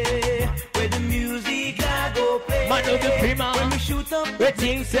play. Where the music I go play. Man of the prima. When we shoot up, we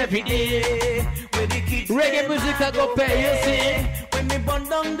things every day. Where the kids reggae music I go play, you see. When me burn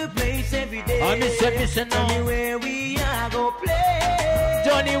down the place every day. I miss no. Tell me where we are go play.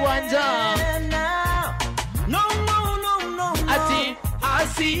 Johnny Wanja. No. I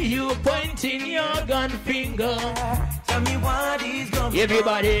see you pointing your gun finger. Tell me what is going on.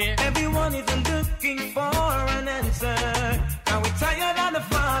 Everybody. Everyone is looking for an answer. Now we're tired of the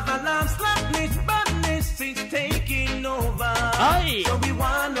fatherland slackness, badness is taking over. Aye. So we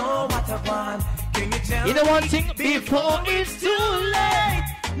want to know what I want. Can you tell me? You know one thing before it's too late.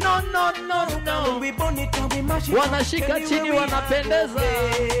 No. We burn it and we mash it. Wanashika chini wanapendeza.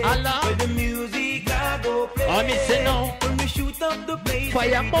 Allah. With the music I go play. I me say no. When we shoot up the place.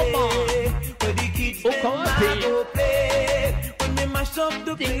 Fire mama. Where the kids them I go play. When we mash up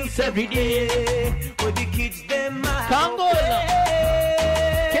the things every day. Where the kids them I go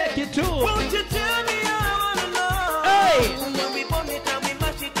play. Get you too. Won't you tell me I wanna know? Hey. When we burn it and we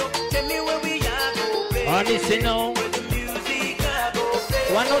mash it up. Tell me where we are go play. I me say no.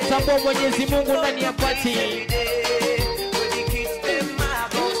 Wanaotambua Mwenyezi Mungu ndani ya pati.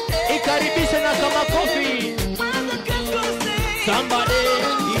 Ikaribisha na kama kofi. Somebody.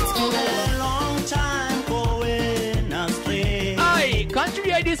 It's been a long time going astray. Aye, can't you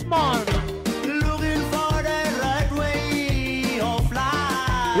hear this man? Looking for the right way of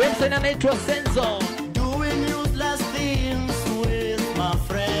life. Website anaitwa Senzo. Doing useless things with my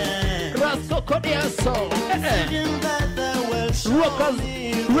friend. Rasco Kodiaso. Rockers,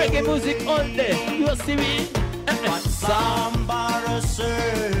 reggae music on there. You see me? But somebody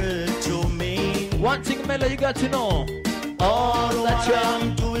said to me, one thing, Melo, you got to know. All that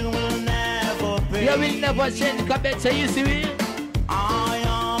I'm doing will never pay. You will never change. Kabete, you see me? I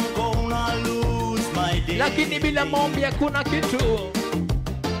am gonna lose my day. Lakini bila maombi hakuna kitu.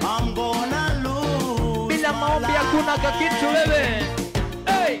 I'm gonna lose. Bila maombi hakuna kitu wewe.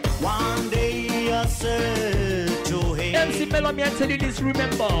 Hey. One day I said to him, MC Melo, me I tell you this,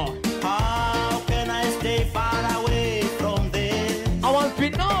 remember. How can I stay far away from this? I want to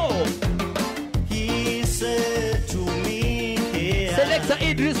know. He said to me, yeah, Selector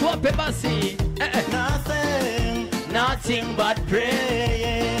Idris wape basi. Nothing but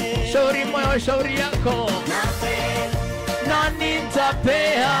prayer. Shauri moyo, shauri yako. Nani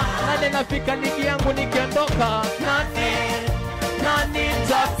nitapea? Nani nafika ligi yangu nikiondoka? Nani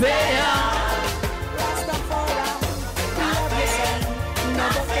nitapea?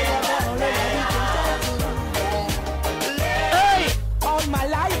 All my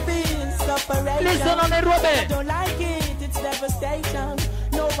life is separation. Listen on it, Robert. I don't like it, it's devastation.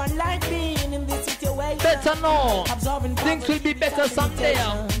 No one like being in this situation. Better know. Things will be better someday.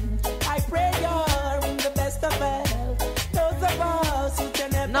 I pray you're in the best of health. Those of us who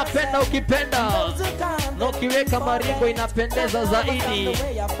can never napenda ukipenda. Na ukiweka maringo inapendeza zaidi.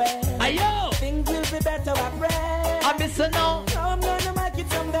 Ayo. Things will be better, I pray. I'm missing now. I'm gonna make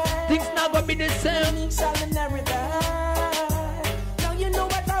it someday. Things not gonna be the same.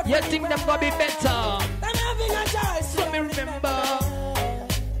 You think them gonna be better? I'm having a choice. So me remember.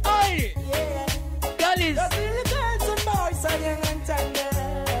 Aye. Girlies. Those little girls and boys are young and tender.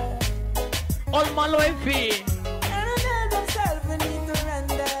 All my loyalty. And themselves we need to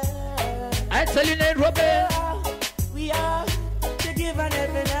render. I tell you, Nairobi. We are to give an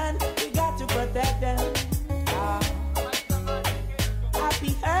every hand. We got to protect them.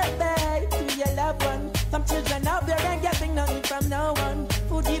 Happy birthday to your loved one. Some children out there ain't getting nothing from no one.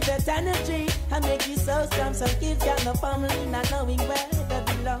 Food give that energy and make you so strong. Some kids got no family, not knowing where they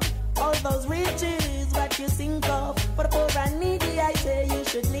belong. All those riches what you think of. For the poor and needy, I say you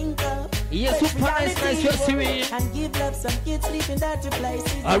should link up. Yes, super nice, you're serious. And give love, some kids sleep in dirty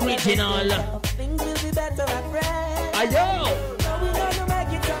places. Original. Things will be better at rest. Ayo. So we gonna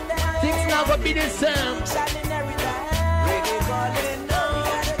make it someday. Things now gonna be the same. Shining every time. Reggae calling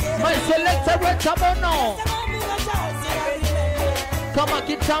now. My selector, red tambo now. Come on,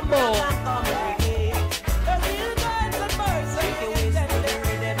 get tambo.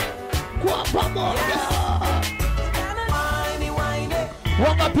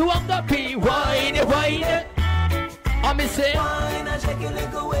 Wangapi, wine. I'm say. Wine and shake your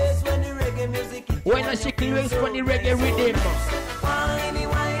little waist when the reggae music is. Wine and shake your waist when the reggae rhythm. Wine.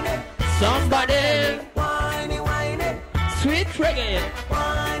 Somebody. Wine. Sweet reggae.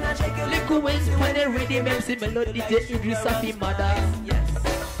 Wine and shake your little waist when the rhythm MC melody the Idris Afi mother. Yes.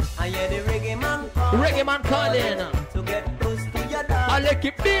 I hear the reggae man calling. Reggae man calling. To get close to your dog. I like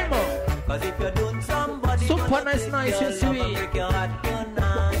it beam. Cause if you're doing somebody super nice, you sweet.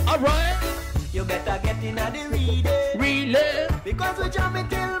 Alright. You better get in at the relay. Because we jam it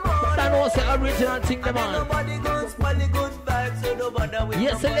till morning. That was the original thing, the man. Nobody goes for the good vibes, so nobody will.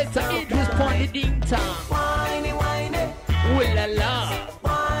 Yes, selector Idris Pon the ding town. Wine. Ooh la la.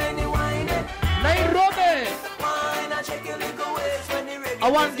 Wine. Nairobi. Wine and shake your little waist when the reggae. I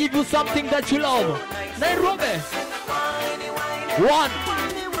want to give you something that you love. Nairobi. One.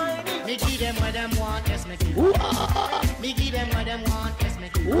 Me give them what them want, yes me give them. Me give them what them want, yes me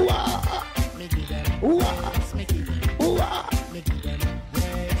give them. Me give them. Yes me give them. Me give them.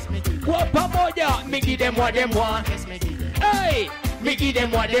 Yes me give them. Guapa moja, me give them what them want. Yes me give them. Hey, me give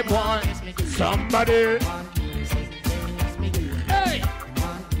them what them want. Somebody. Hey,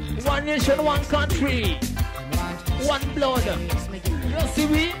 one nation, one country, one blood. You see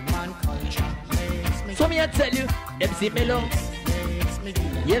we? So me I tell you, MC Melo.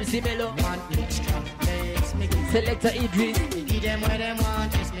 MC Melo. Selector Idris.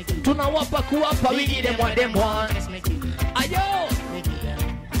 Tuna wapa kuwapa, we give them what them want. Ayo.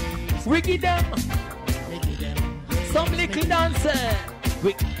 We give them some little dancer.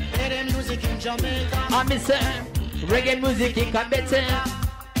 We reggae music in Jamaica. I'm say reggae music in Kabete.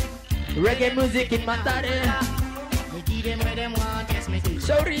 Reggae music in Matare. Me give them what them want, yes me give them.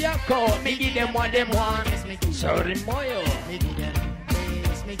 Sorry Yako, me give them what them want. Sorry Moyo. Me give them.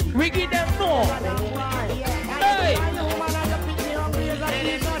 We give them no. Hey.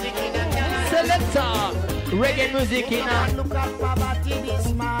 Selector reggae music in Look at poverty this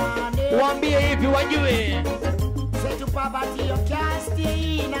morning. one be if you want you in. Say to poverty you can't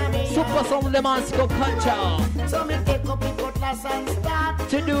stay in a me. Super some Lemansko culture. So me take up the cutlass and start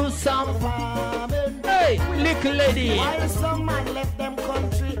to do some farming. Hey, little lady. While some man left them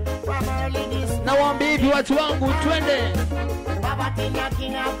country from early this. Now one baby what you want good 20. Poverty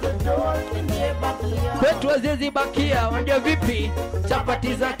knocking at the door in their backyard. Petro zizi bakia wande vipi.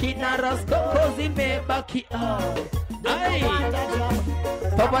 Chapati za kina rasko kozi me bakia. Ay.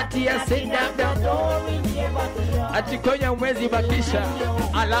 Poverty ya senda down. Atikonya mwezi bakisha.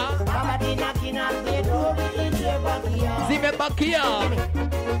 Ala. Poverty knocking at the door in their backyard. Zime bakia.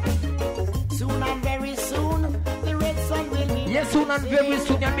 Soon and very soon the red sun will be. Yes, soon and very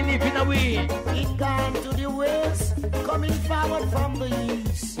soon I believe in a way. It gone to the west, coming forward from the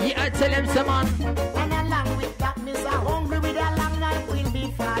east. Yeah, I tell him some man. And along with that, Mr. Hungry with a long life will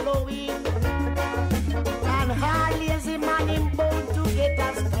be following. And hard lazy man in bound to get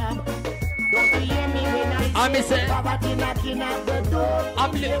us come. Don't you hear me when I say poverty knocking at the door?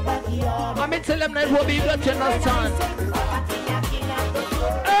 I'm tell him Nairobi, you got to understand.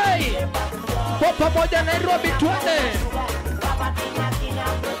 Hey! Papa Moja Nairobi 20.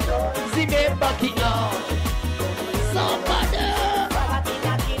 Zime bakia. Somebody.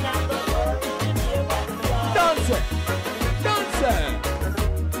 Dance.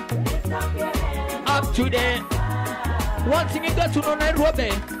 Up to there. One thing you got to know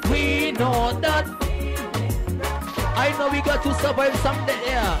Nairobi. We know that. I know we got to survive someday.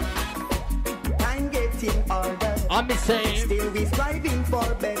 Yeah. I'm getting older. I'm saying. Still we striving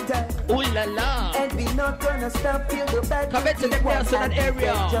for better. Ooh la la. And we not gonna stop till the bad come into the dance in that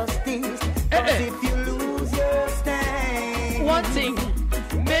area. Justice. If you lose your stand, one thing,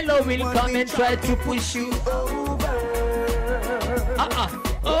 Melo will come and try to push you over.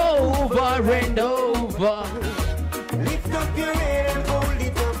 Over and over. Lift up your head and hold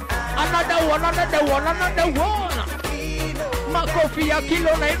it up high. Another one. Makofia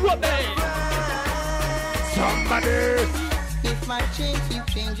Kilo Nairobi. Somebody. If my change, you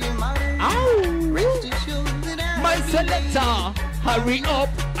change your mind. Ow. Rest assured that My selector, hurry up,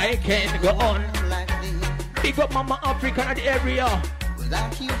 I can't go on. Big up Mama Africa in the area.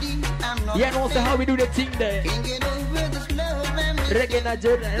 Yeah, know how we do the thing there. Reggae na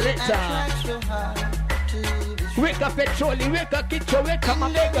generator. Wake up petroli, wake up kitcho, wake up my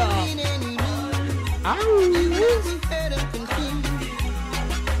mega.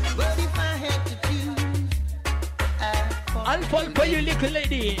 I'll fall for you, little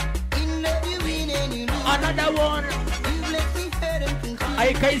lady. Another one.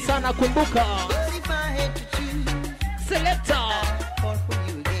 I kaisana kumbuka. Selector.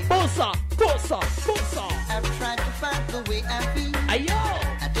 Bossa. I've tried to find the way I feel. Ayo.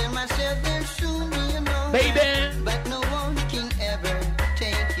 I tell myself there's soon be enough. Baby. But no one can ever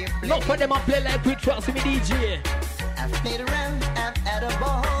take your place. Not for them I play like we trust me DJ. I've played around, I've had a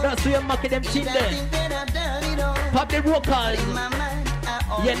ball. That's why I'm marking them chin there. Pop the vocals.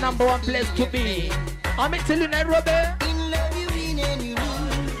 Yeah, number one place to be. I'm in telling Nairobi.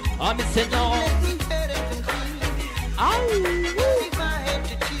 I'm in saying no.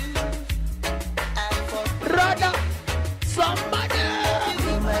 Rather, somebody.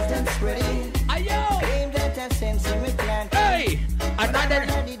 Ayo. Hey, another.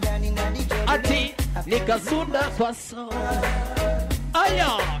 Ati, Nikasunda Faso.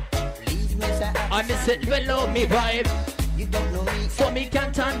 Ayo. I'm in saying below me vibe. You don't know me, so me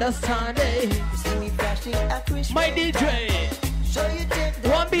can't understand it. You see me flashing a Christmas. My DJ, so you take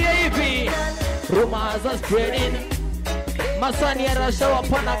one BAV. Rumors are spreading. Masani arasha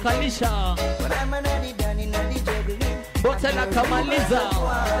wapana kalisha. But I'm an addy danny nanny juggling. Botela kamaliza.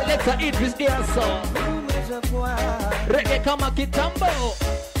 Alexa Idris Diaso. Reggae kama kitambo.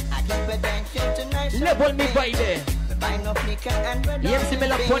 I keep a dance tonight. Level me by there. Yes, me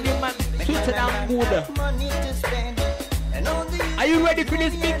love funny man. Sweet and good. Money to spend. Are you ready for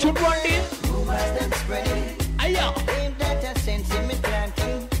this big tune, Randy? Aya.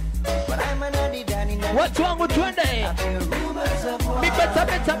 What's wrong with Randy? Be better,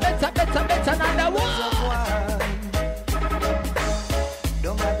 another one.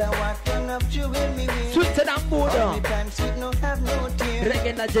 No matter what kind of you will me with. Sweet and good.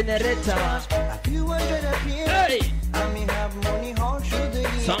 Reggae na generator. Hey.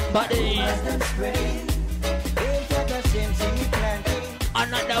 Somebody.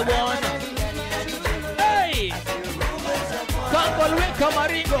 Another one. Hey! Kango Weka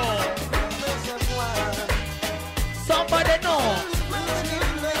Maringo. Somebody know.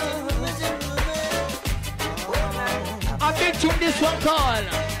 I've been to this one called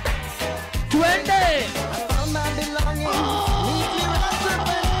 20.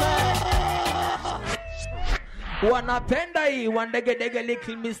 Wanapenda hii wandegedege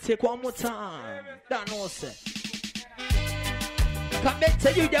little mistake one more time. That no say. Come back to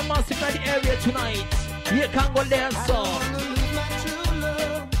you, the massive in the area tonight. You can go there, so.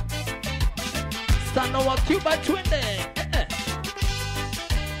 Stand over Cuba 20.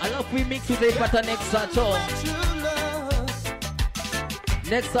 I love we mix with the pattern next Sato.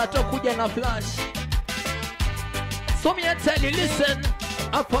 Next Sato kuja na flash. So me I tell you, listen.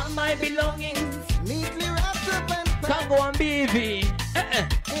 Upon my belongings. Can't go and be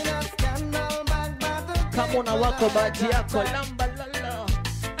Come on, wako baji yako lamba lala.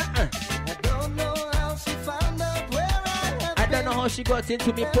 I don't know how she got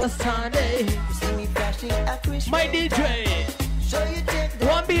into me post Sunday. My DJ,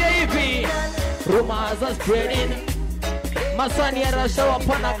 one BAV. Rumors are spreading. Masani arasha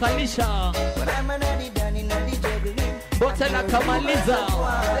wapana kalisha. Botela kamaliza.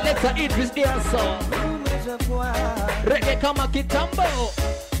 Alexa Idris Diaso. Reggae kama kitambo.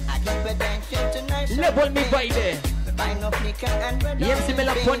 Level me by there. Yes, me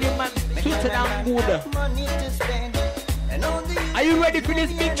love funny man. Sweet and good. Are you ready for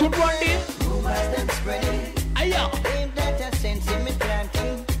this big tune, Randy? Aya.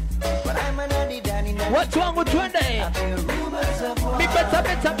 What's wrong with Randy? Be better,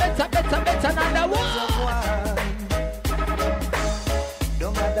 another one.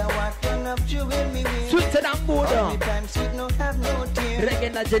 No matter what kind of you will me with. Sweet and good. Reggae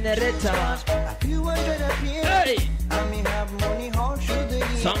in a generator. Hey!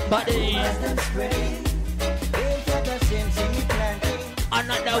 Somebody.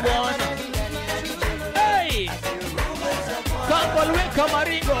 Another one. Hey! Kango Weka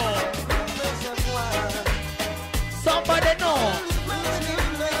Maringo. Somebody know.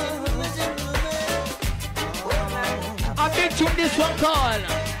 I've been to this one called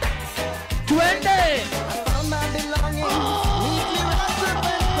 20.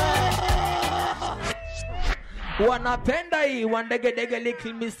 Wanapenda hii wandegedege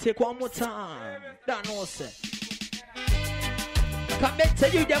little mistake one more time. That no say. Come back to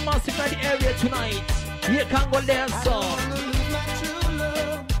you, your massive in the area tonight. You can go there, so.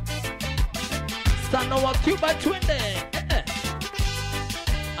 Stand over Cuba 20.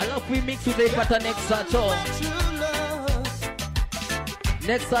 I love we mix today, but next Saturday.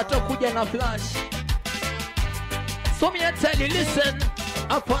 Next Saturday, kuja na flash. So me I tell you, listen.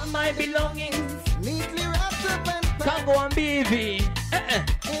 Upon my belongings. Can't go and be easy.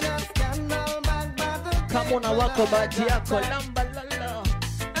 Come on, I walk over to your lamba lala.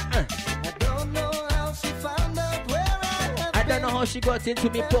 I don't know how she got into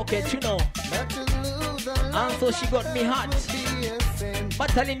me pocket, you know. And so she got me hot. But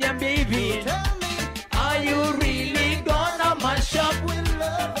telling you, baby, are you really gonna mash up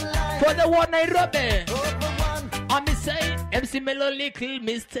for the one Nairobi? I'm say MC Melo little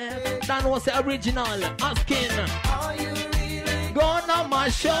mistake. That was the original. Asking, are you really gonna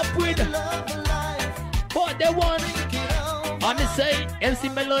mash up with for the one? I'm say MC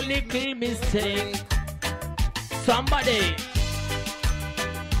Melo little mistake. Somebody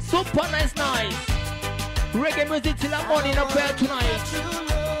super nice. Reggae music till the morning up here tonight.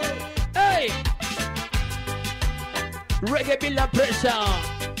 Hey, reggae build up pressure.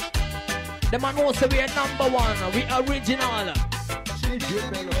 The man knows we are number one. We original.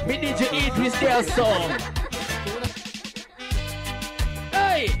 We need to eat with their song.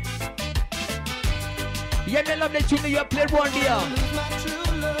 Hey! Yeah, me love the tune you play one there.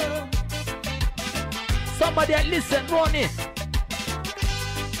 Somebody listen, Ronnie.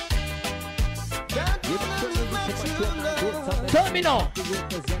 Tell me now.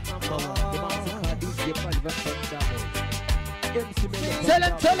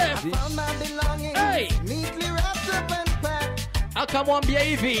 Tell him. Hey! I come on,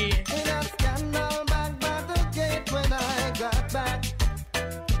 baby.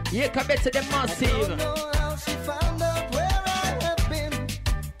 You come back to the massive.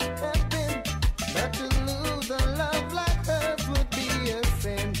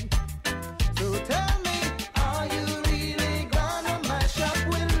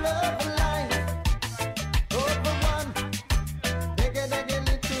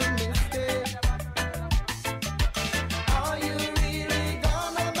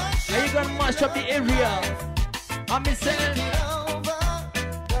 Mash up the area. I'm saying,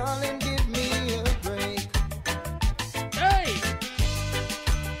 hey,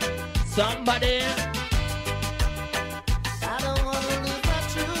 somebody. I don't want to lose my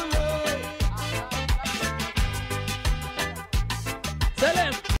true love. Tell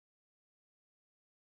him.